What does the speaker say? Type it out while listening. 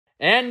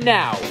And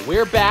now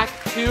we're back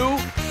to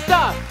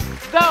Stuff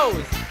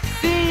Those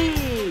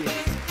Seeds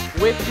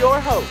with your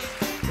host,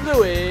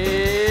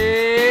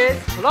 Louis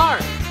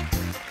Clark.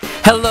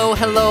 Hello,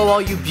 hello,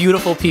 all you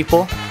beautiful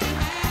people.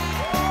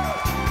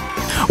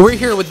 We're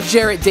here with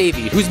Jarrett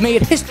Davey, who's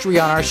made history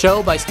on our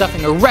show by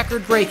stuffing a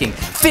record-breaking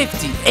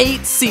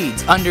 58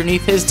 seeds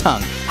underneath his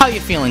tongue. How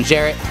you feeling,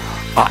 Jarrett?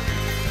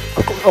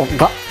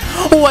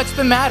 What's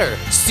the matter?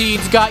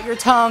 Seeds got your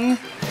tongue?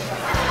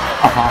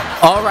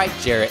 All right,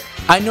 Jarrett.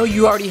 I know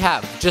you already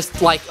have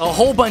just like a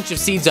whole bunch of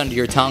seeds under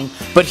your tongue,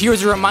 but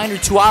here's a reminder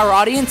to our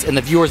audience and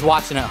the viewers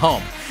watching at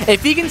home.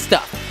 If he can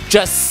stuff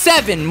just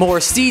 7 more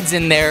seeds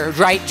in there,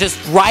 just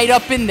right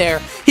up in there,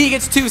 he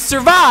gets to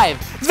survive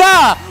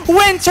the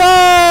winter!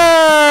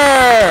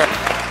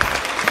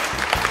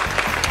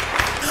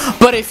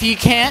 But if he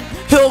can't,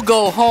 he'll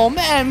go home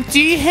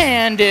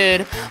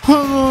empty-handed.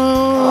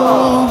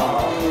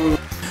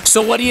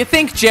 So what do you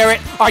think,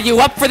 Jarrett? Are you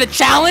up for the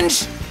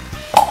challenge?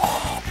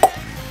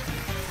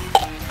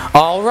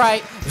 All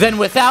right, then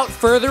without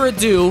further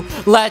ado,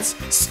 let's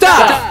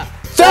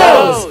stuff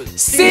those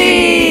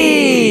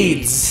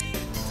seeds!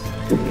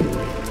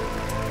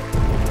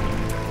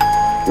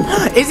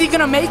 Is he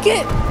gonna make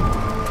it?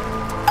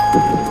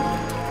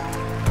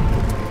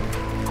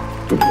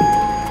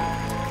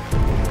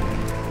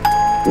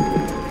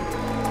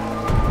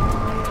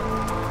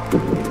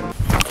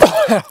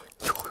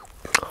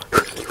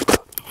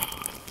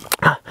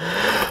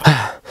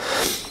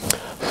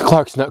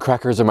 Clark's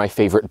Nutcrackers are my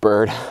favorite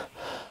bird.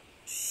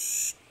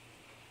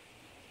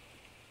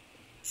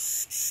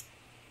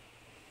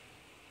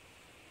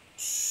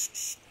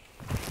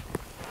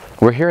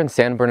 We're here in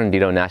San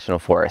Bernardino National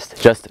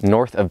Forest, just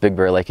north of Big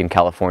Bear Lake in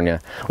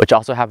California, which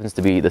also happens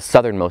to be the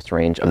southernmost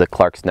range of the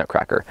Clark's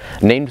Nutcracker,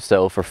 named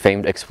so for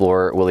famed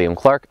explorer William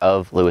Clark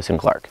of Lewis and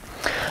Clark.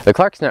 The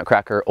Clark's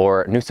Nutcracker,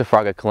 or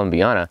Nucifraga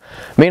columbiana,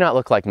 may not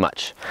look like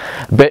much,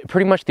 but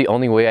pretty much the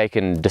only way I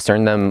can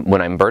discern them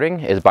when I'm birding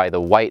is by the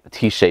white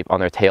T-shape on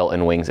their tail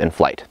and wings in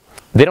flight.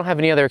 They don't have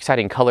any other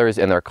exciting colors,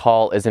 and their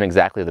call isn't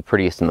exactly the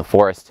prettiest in the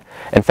forest.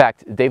 In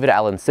fact, David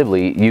Allen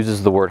Sibley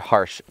uses the word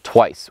harsh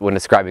twice when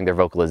describing their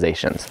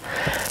vocalizations.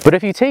 But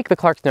if you take the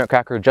Clark's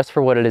Nutcracker just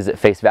for what it is at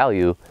face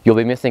value, you'll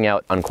be missing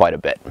out on quite a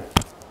bit.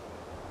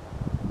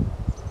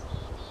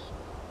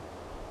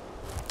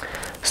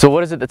 So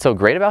what is it that's so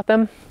great about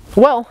them?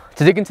 Well,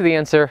 to dig into the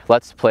answer,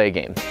 let's play a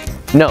game.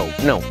 No,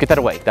 get that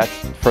away. That's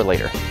for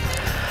later.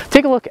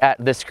 Take a look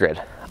at this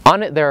grid.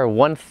 On it, there are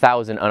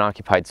 1,000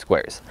 unoccupied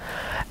squares.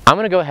 I'm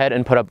going to go ahead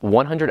and put up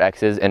 100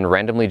 X's in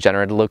randomly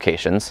generated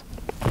locations.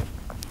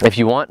 If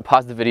you want,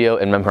 pause the video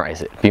and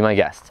memorize it. Be my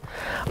guest.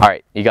 All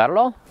right, you got it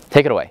all?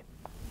 Take it away.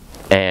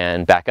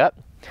 And back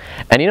up.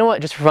 And you know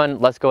what? Just for fun,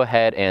 let's go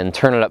ahead and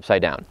turn it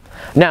upside down.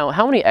 Now,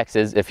 how many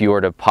X's, if you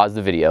were to pause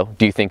the video,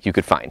 do you think you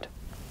could find?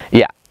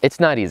 Yeah. It's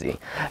not easy.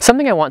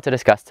 Something I want to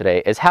discuss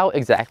today is how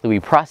exactly we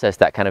process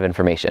that kind of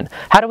information.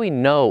 How do we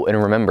know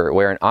and remember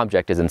where an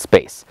object is in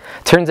space?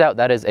 Turns out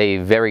that is a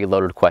very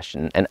loaded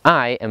question, and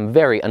I am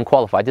very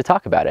unqualified to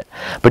talk about it.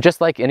 But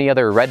just like any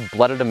other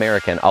red-blooded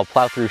American, I'll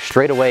plow through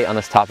straight away on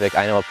this topic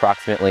I know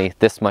approximately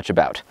this much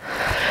about.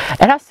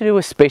 It has to do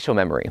with spatial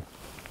memory,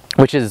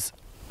 which is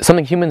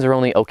something humans are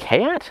only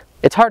okay at?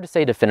 It's hard to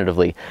say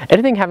definitively.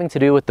 Anything having to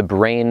do with the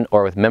brain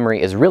or with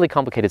memory is really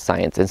complicated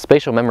science, and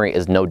spatial memory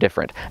is no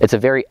different. It's a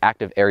very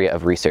active area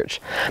of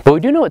research. But we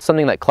do know it's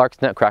something that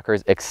Clark's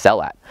Nutcrackers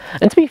excel at.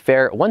 And to be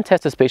fair, one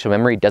test of spatial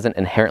memory doesn't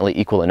inherently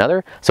equal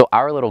another, so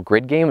our little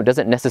grid game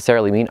doesn't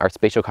necessarily mean our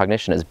spatial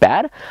cognition is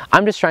bad.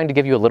 I'm just trying to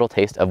give you a little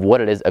taste of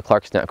what it is a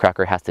Clark's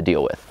Nutcracker has to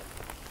deal with.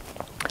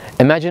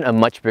 Imagine a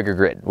much bigger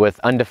grid with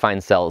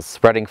undefined cells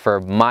spreading for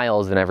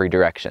miles in every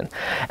direction.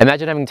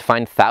 Imagine having to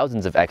find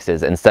thousands of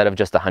X's instead of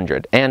just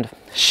 100. And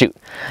shoot,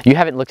 you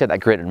haven't looked at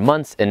that grid in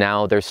months and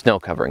now there's snow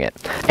covering it.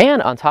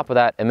 And on top of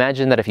that,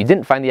 imagine that if you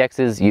didn't find the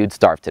X's, you'd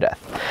starve to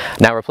death.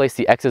 Now replace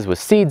the X's with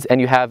seeds and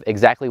you have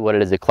exactly what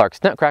it is a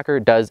Clark's Nutcracker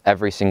does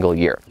every single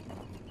year.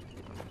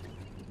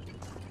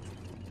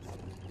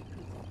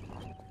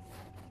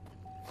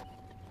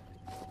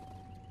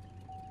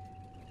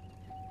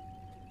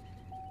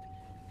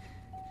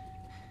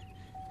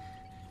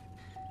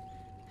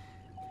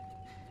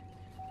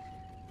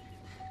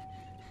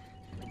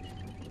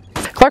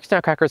 Clark's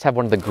Nutcrackers have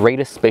one of the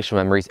greatest spatial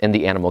memories in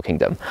the animal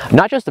kingdom.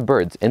 Not just the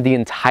birds, in the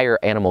entire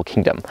animal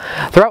kingdom.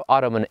 Throughout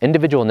autumn, an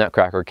individual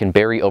nutcracker can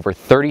bury over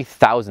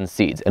 30,000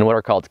 seeds in what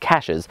are called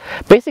caches,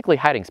 basically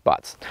hiding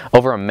spots,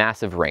 over a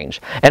massive range.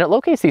 And it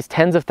locates these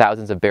tens of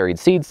thousands of buried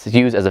seeds to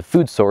use as a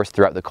food source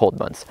throughout the cold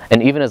months,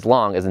 and even as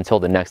long as until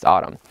the next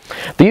autumn.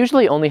 They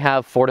usually only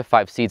have 4 to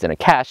 5 seeds in a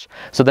cache,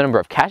 so the number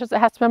of caches it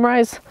has to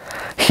memorize?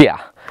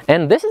 Yeah.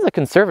 And this is a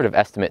conservative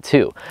estimate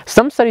too.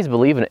 Some studies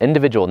believe an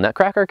individual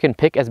nutcracker can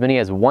pick as many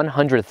as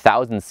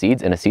 100,000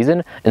 seeds in a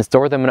season and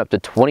store them in up to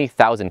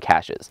 20,000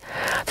 caches.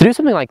 To do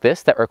something like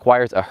this that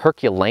requires a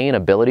Herculean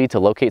ability to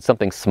locate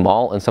something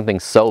small and something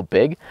so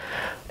big,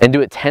 and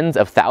do it tens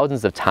of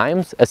thousands of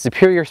times, a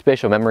superior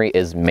spatial memory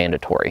is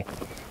mandatory.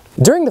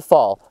 During the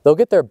fall, they'll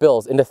get their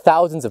bills into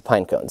thousands of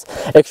pine cones,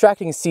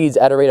 extracting seeds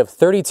at a rate of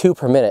 32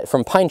 per minute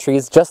from pine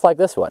trees just like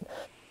this one.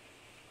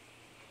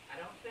 I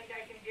don't think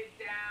I can get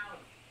down.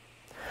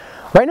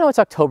 Right now it's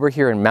October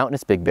here in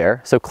mountainous Big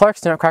Bear, so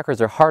Clark's Nutcrackers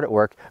are hard at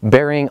work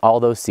burying all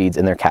those seeds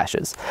in their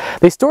caches.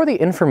 They store the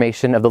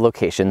information of the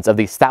locations of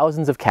these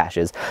thousands of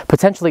caches,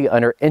 potentially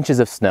under inches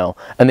of snow,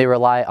 and they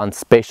rely on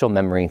spatial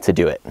memory to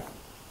do it.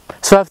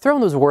 So I've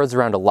thrown those words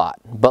around a lot,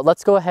 but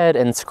let's go ahead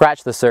and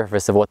scratch the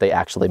surface of what they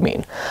actually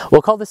mean.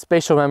 We'll call this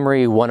spatial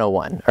memory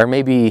 101, or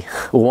maybe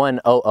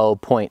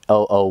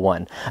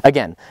 100.001.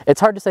 Again, it's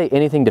hard to say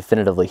anything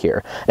definitively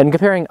here, and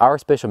comparing our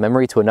spatial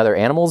memory to another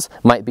animal's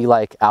might be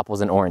like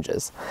apples and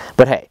oranges.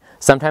 But hey,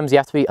 sometimes you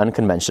have to be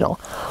unconventional.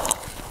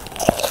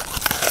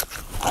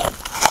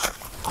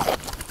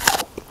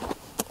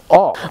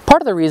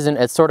 Part of the reason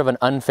it's sort of an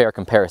unfair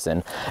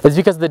comparison is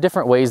because of the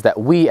different ways that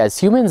we as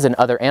humans and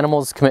other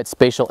animals commit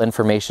spatial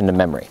information to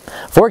memory.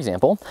 For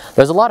example,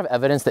 there's a lot of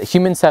evidence that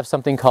humans have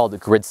something called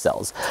grid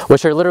cells,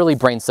 which are literally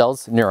brain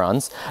cells,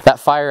 neurons, that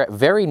fire at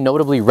very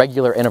notably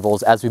regular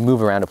intervals as we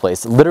move around a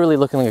place, literally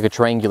looking like a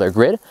triangular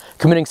grid,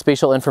 committing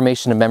spatial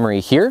information to memory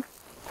here,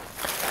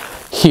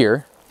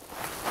 here,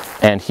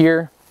 and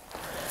here,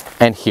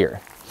 and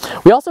here.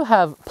 We also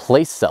have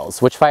place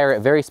cells, which fire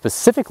at very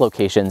specific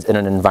locations in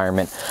an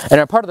environment, and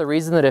are part of the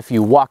reason that if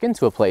you walk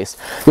into a place,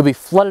 you'll be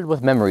flooded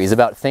with memories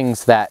about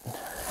things that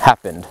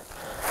happened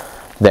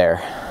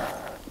there.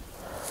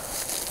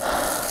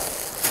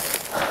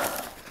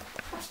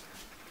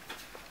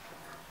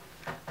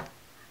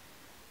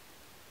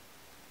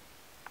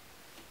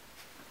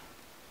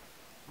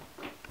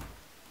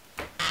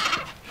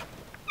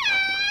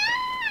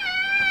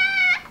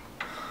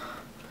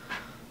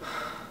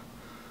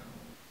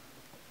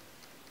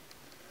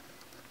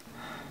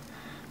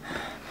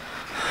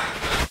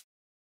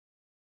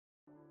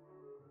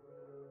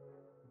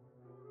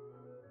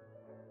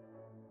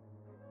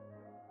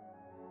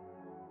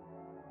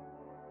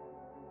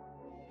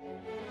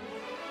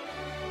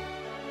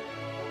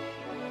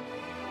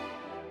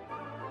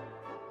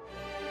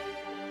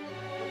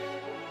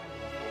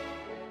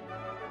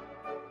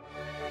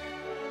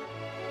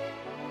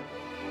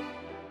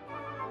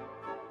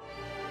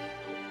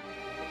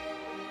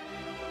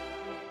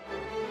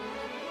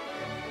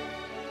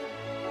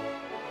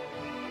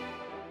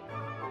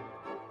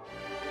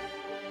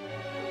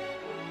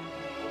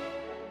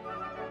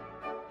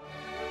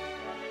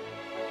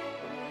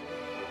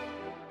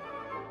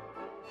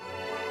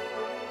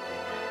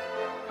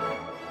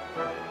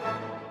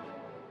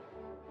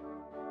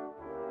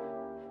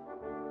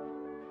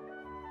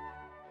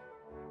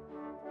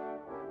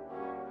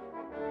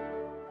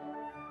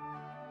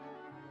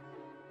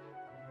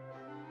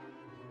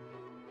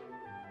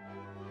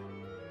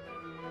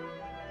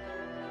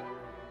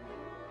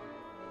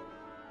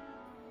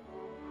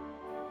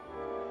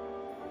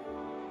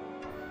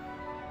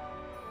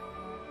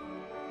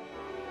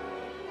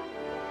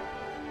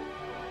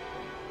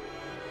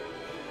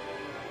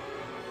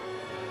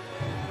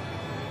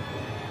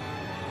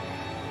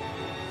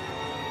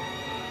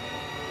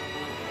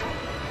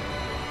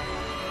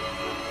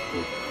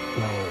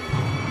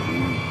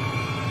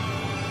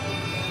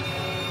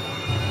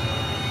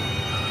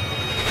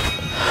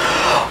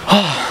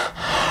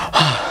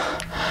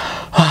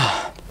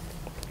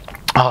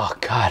 Oh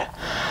God.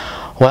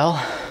 Well,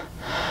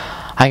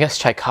 I guess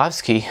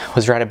Tchaikovsky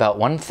was right about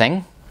one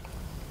thing.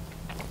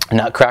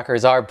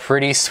 Nutcrackers are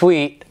pretty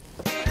sweet.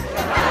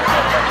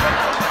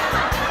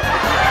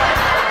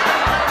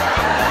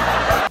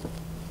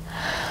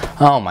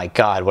 Oh my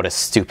God, what a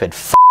stupid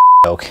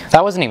joke.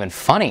 That wasn't even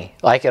funny,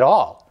 like at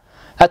all.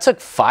 That took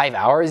 5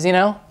 hours, you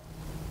know?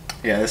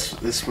 Yeah,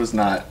 this was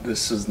not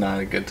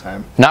a good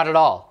time. Not at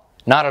all.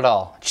 Not at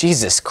all.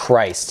 Jesus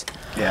Christ.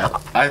 Yeah,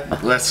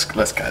 let's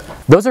cut.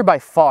 Those are by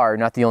far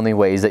not the only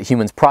ways that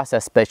humans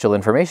process spatial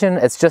information.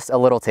 It's just a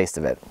little taste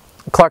of it.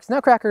 Clark's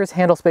Nutcrackers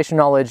handle spatial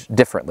knowledge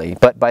differently,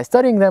 but by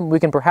studying them, we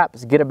can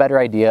perhaps get a better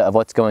idea of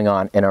what's going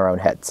on in our own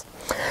heads.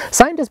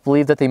 Scientists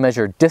believe that they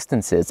measure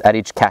distances at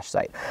each cache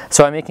site.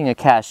 So I'm making a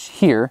cache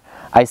here.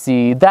 I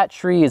see that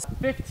tree is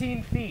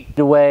 15 feet.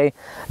 away,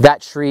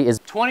 that tree is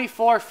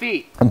 24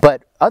 feet.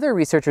 But other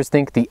researchers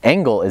think the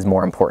angle is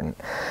more important.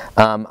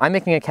 I'm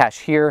making a cache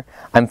here.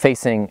 I'm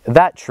facing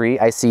that tree.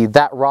 I see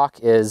that rock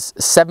is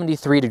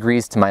 73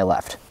 degrees to my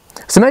left.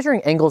 So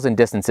measuring angles and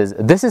distances,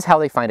 this is how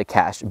they find a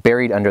cache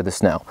buried under the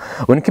snow.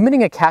 When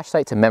committing a cache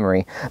site to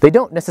memory, they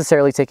don't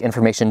necessarily take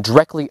information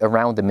directly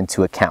around them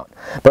into account,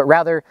 but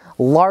rather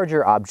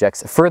larger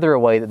objects further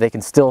away that they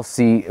can still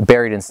see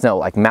buried in snow,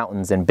 like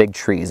mountains and big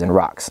trees and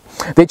rocks.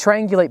 They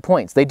triangulate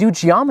points. They do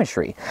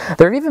geometry.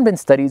 There have even been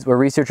studies where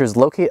researchers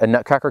locate a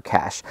Nutcracker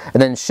cache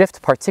and then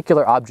shift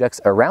particular objects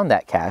around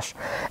that cache,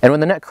 and when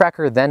the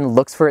Nutcracker then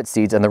looks for its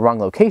seeds in the wrong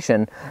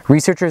location,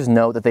 researchers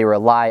know that they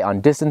rely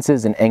on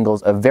distances and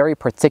angles of very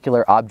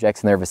particular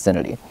objects in their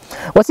vicinity.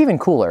 What's even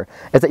cooler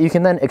is that you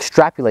can then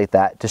extrapolate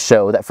that to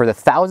show that for the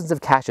thousands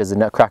of caches a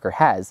Nutcracker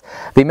has,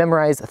 they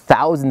memorize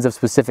thousands of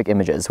specific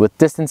images with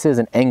distances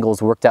and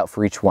angles worked out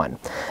for each one.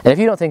 And if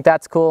you don't think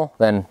that's cool,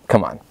 then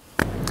come on.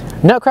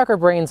 Nutcracker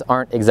brains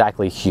aren't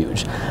exactly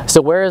huge.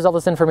 So where is all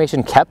this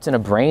information kept in a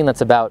brain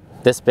that's about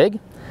this big?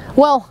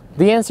 Well,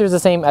 the answer is the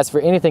same as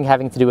for anything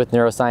having to do with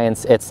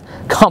neuroscience. It's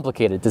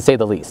complicated, to say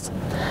the least.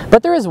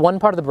 But there is one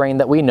part of the brain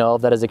that we know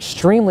of that is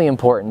extremely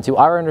important to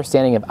our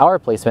understanding of our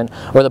placement,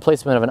 or the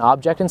placement of an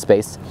object in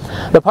space.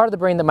 The part of the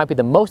brain that might be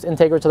the most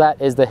integral to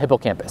that is the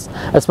hippocampus,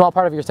 a small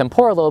part of your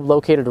temporal lobe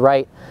located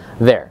right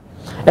there.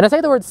 And I say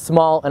the word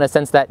small in a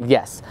sense that,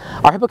 yes,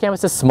 our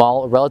hippocampus is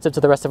small relative to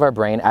the rest of our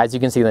brain, as you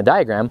can see in the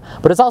diagram,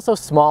 but it's also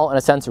small in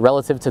a sense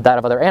relative to that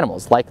of other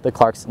animals, like the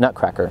Clark's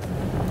Nutcracker.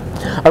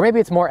 Or maybe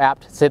it's more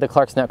apt to say the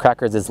Clark's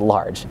Nutcrackers is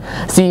large.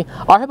 See,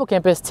 our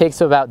hippocampus takes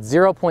about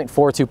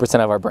 0.42%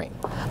 of our brain.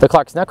 The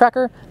Clark's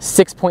Nutcracker,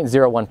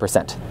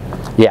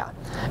 6.01%. Yeah.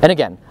 And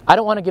again, I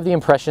don't want to give the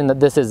impression that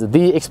this is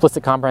the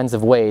explicit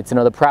comprehensive way to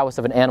know the prowess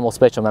of an animal's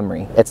spatial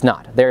memory. It's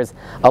not. There's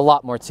a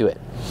lot more to it.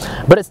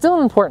 But it's still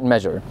an important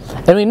measure,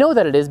 and we know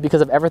that it is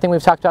because of everything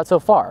we've talked about so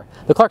far.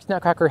 The Clark's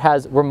Nutcracker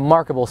has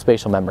remarkable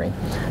spatial memory.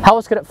 How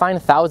else could it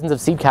find thousands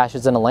of seed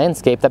caches in a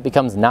landscape that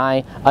becomes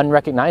nigh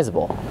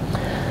unrecognizable?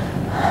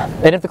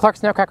 And if the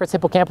Clark's Nutcracker's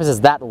hippocampus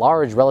is that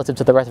large relative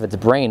to the rest of its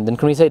brain, then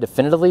can we say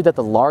definitively that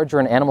the larger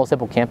an animal's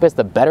hippocampus,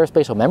 the better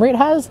spatial memory it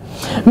has?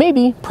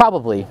 Maybe,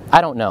 probably,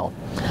 I don't know.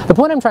 The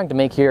point I'm trying to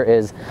make here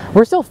is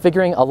we're still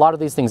figuring a lot of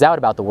these things out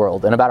about the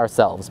world and about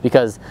ourselves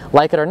because,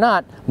 like it or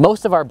not,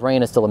 most of our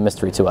brain is still a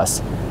mystery to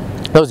us.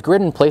 Those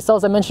grid and place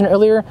cells I mentioned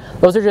earlier,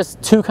 those are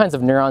just two kinds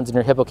of neurons in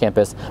your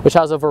hippocampus, which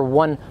has over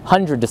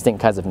 100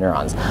 distinct kinds of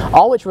neurons,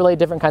 all which relay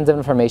different kinds of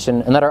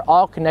information and that are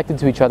all connected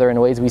to each other in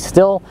ways we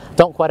still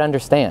don't quite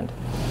understand.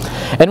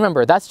 And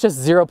remember, that's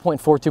just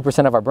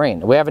 0.42% of our brain.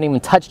 We haven't even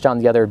touched on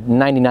the other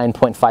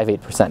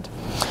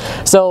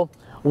 99.58%. So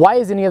why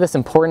is any of this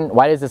important?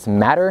 Why does this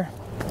matter?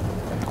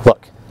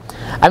 Look,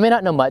 I may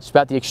not know much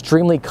about the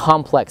extremely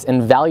complex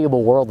and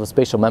valuable world of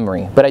spatial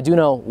memory, but I do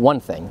know one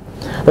thing.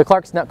 The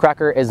Clark's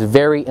Nutcracker is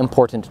very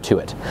important to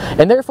it,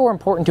 and therefore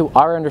important to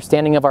our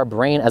understanding of our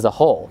brain as a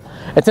whole.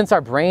 And since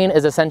our brain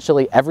is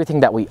essentially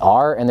everything that we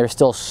are, and there's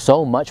still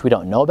so much we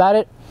don't know about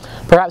it,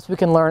 perhaps we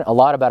can learn a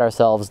lot about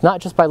ourselves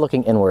not just by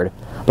looking inward,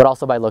 but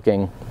also by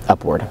looking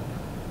upward.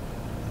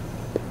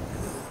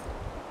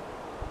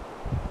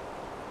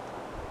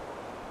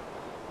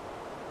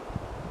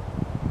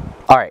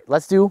 Alright,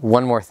 let's do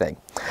one more thing.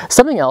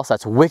 Something else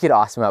that's wicked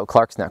awesome about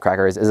Clark's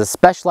Nutcrackers is a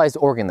specialized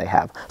organ they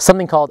have,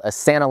 something called a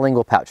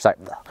sublingual pouch.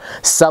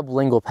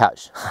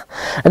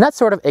 And that's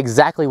sort of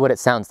exactly what it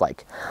sounds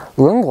like.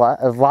 Lingua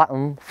is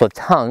Latin for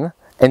tongue,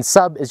 and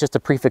sub is just a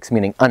prefix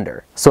meaning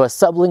under. So a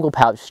sublingual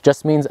pouch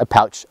just means a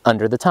pouch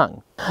under the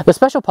tongue. The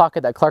special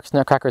pocket that Clark's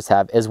Nutcrackers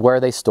have is where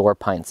they store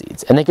pine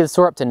seeds, and they can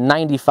store up to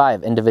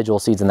 95 individual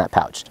seeds in that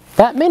pouch.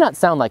 That may not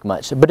sound like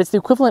much, but it's the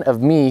equivalent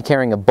of me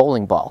carrying a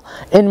bowling ball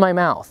in my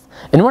mouth.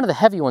 And one of the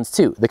heavy ones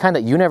too, the kind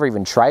that you never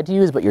even tried to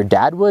use, but your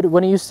dad would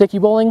when he used to take you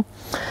bowling.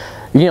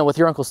 You know, with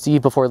your Uncle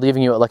Steve before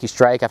leaving you at Lucky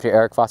Strike after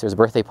Eric Foster's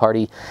birthday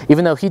party,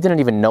 even though he didn't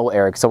even know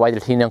Eric, so why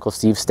did he and Uncle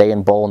Steve stay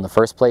and bowl in the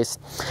first place?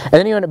 And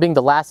then you end up being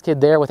the last kid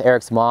there with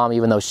Eric's mom,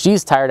 even though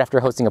she's tired after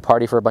hosting a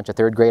party for a bunch of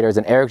third graders,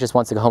 and Eric just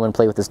wants to go home and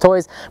play with his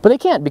toys, but they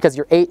can't because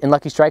you're 8 and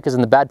Lucky Strike is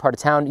in the bad part of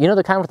town, you know,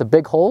 the kind with the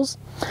big holes?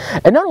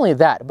 And not only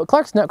that, but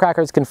Clark's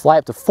Nutcrackers can fly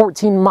up to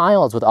 14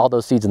 miles with all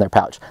those seeds in their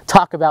pouch.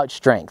 Talk about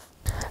strength.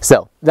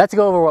 So, let's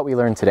go over what we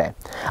learned today.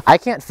 I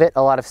can't fit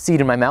a lot of seed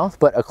in my mouth,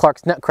 but a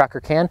Clark's Nutcracker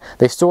can.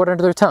 They store it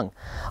under their tongue.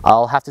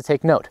 I'll have to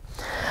take note.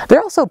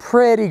 They're also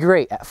pretty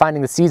great at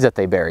finding the seeds that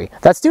they bury.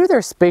 That's due to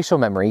their spatial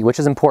memory, which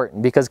is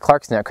important because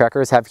Clark's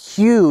Nutcrackers have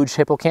huge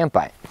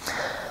hippocampi.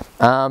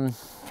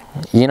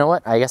 You know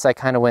what? I guess I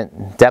kind of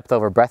went depth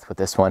over breadth with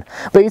this one.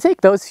 But you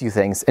take those few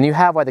things and you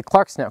have why the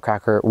Clark's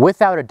Nutcracker,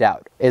 without a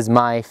doubt, is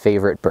my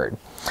favorite bird.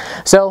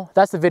 So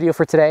that's the video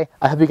for today.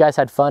 I hope you guys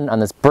had fun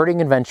on this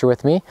birding adventure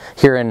with me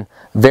here in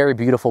very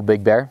beautiful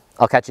Big Bear.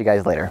 I'll catch you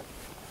guys later.